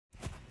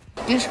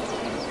This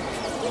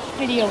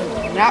video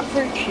is not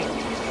for children,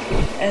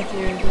 as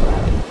there's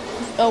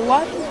a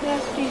lot of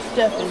nasty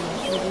stuff in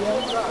this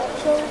video.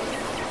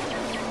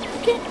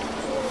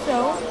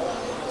 So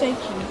thank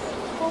you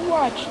for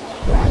watching.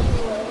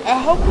 I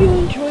hope you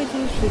enjoyed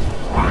this video.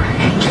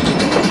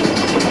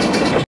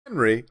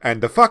 Henry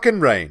and the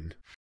fucking rain.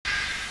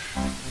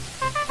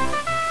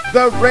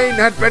 The rain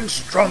had been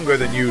stronger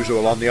than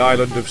usual on the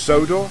island of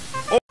Sodor.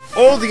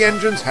 All the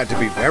engines had to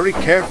be very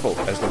careful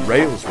as the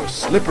rails were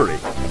slippery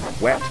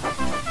and wet.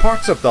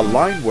 Parts of the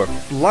line were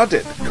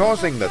flooded,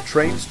 causing the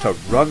trains to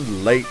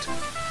run late.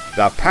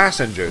 The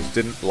passengers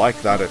didn't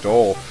like that at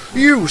all.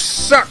 "You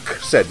suck,"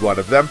 said one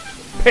of them.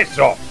 "Piss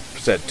off,"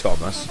 said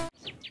Thomas.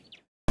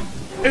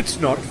 "It's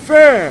not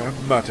fair,"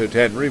 muttered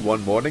Henry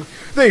one morning.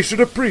 "They should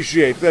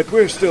appreciate that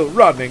we're still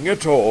running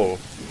at all."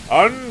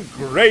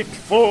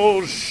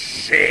 "Ungrateful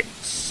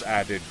shits,"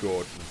 added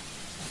Gordon.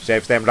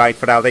 "Serves them right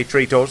for how they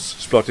treat us,"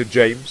 spluttered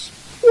James.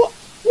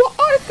 Well,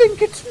 I think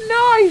it's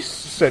nice,"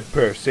 said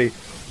Percy.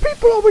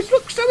 "People always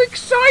look so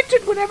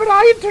excited whenever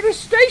I enter a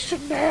station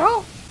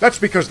now." "That's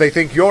because they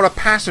think you're a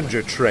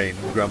passenger train,"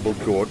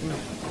 grumbled Gordon.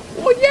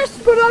 "Well, yes,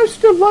 but I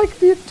still like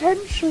the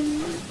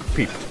attention,"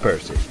 peeped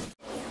Percy.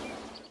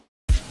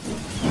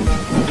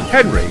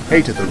 Henry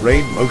hated the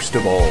rain most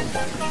of all.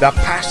 The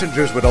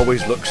passengers would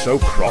always look so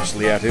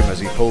crossly at him as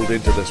he pulled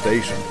into the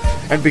station,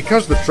 and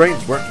because the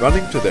trains weren't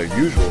running to their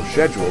usual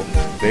schedule,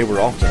 they were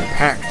often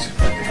packed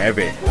and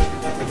heavy.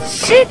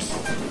 "Shit!"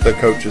 the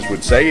coaches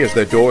would say as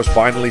their doors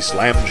finally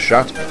slammed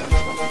shut.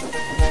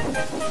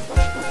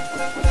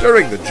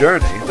 During the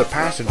journey, the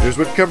passengers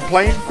would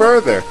complain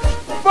further.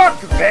 "Fuck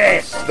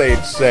this,"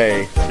 they'd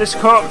say. "This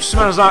coach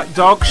smells like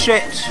dog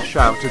shit,"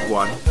 shouted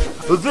one.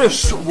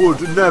 "This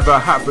would never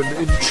happen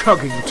in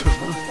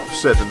Chuggington,"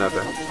 said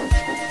another.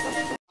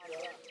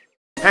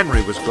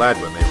 Henry was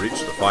glad when they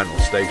reached the final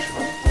station.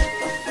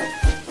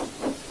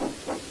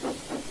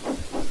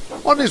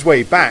 On his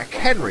way back,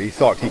 Henry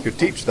thought he could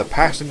teach the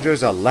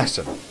passengers a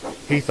lesson.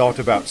 He thought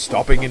about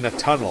stopping in a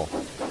tunnel,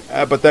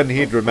 but then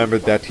he'd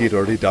remembered that he'd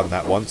already done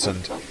that once,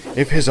 and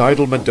if his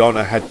idol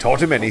Madonna had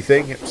taught him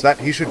anything, it's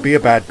that he should be a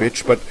bad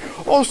bitch, but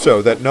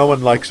also that no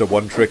one likes a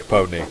one-trick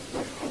pony.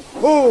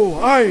 "Oh,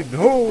 I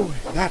know,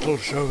 that'll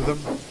show them."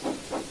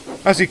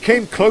 As he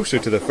came closer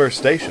to the first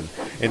station,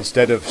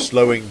 instead of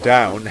slowing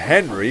down,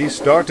 Henry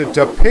started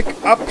to pick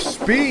up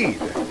speed.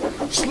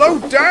 "Slow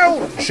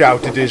down!"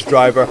 shouted his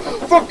driver.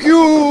 "Fuck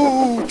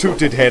you!"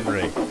 tooted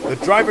Henry. The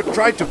driver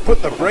tried to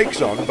put the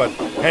brakes on, but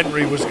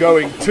Henry was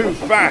going too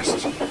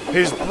fast.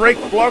 His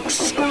brake block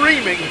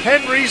screaming,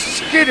 Henry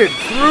skidded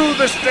through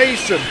the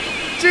station.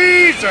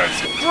 "Jesus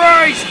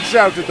Christ!"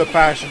 shouted the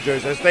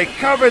passengers as they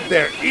covered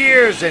their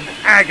ears in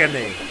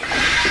agony.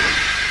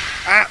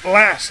 At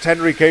last,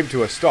 Henry came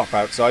to a stop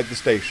outside the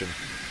station.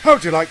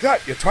 "How'd you like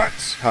that, you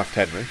twats?" huffed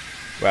Henry.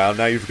 "Well,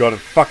 now you've gone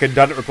and fucking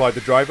done it," replied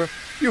the driver.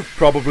 "You've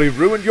probably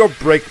ruined your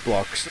brake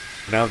blocks.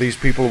 Now these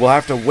people will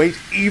have to wait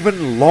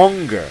even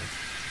longer."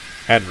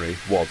 Henry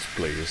was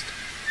pleased.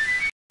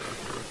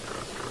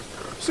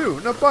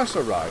 Soon a bus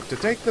arrived to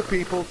take the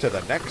people to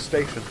the next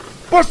station.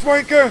 "Bus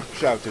wanker!"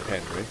 shouted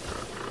Henry.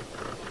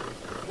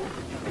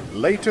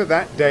 Later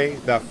that day,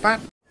 the fat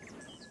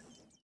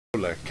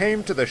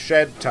came to the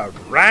shed to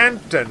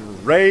rant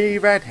and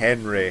rave at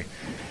Henry.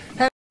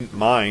 Henry didn't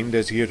mind,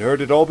 as he had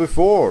heard it all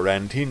before,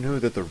 and he knew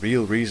that the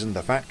real reason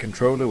the fat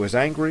controller was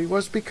angry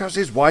was because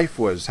his wife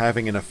was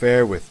having an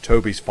affair with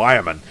Toby's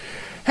fireman.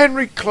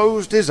 Henry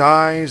closed his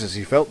eyes as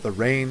he felt the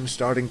rain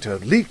starting to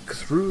leak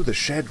through the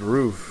shed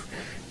roof.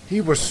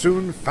 He was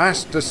soon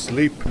fast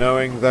asleep,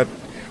 knowing that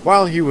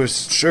while he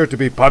was sure to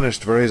be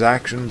punished for his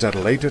actions at a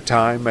later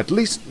time, at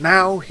least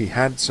now he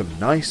had some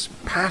nice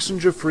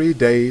passenger-free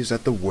days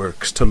at the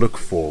works to look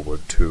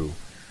forward to.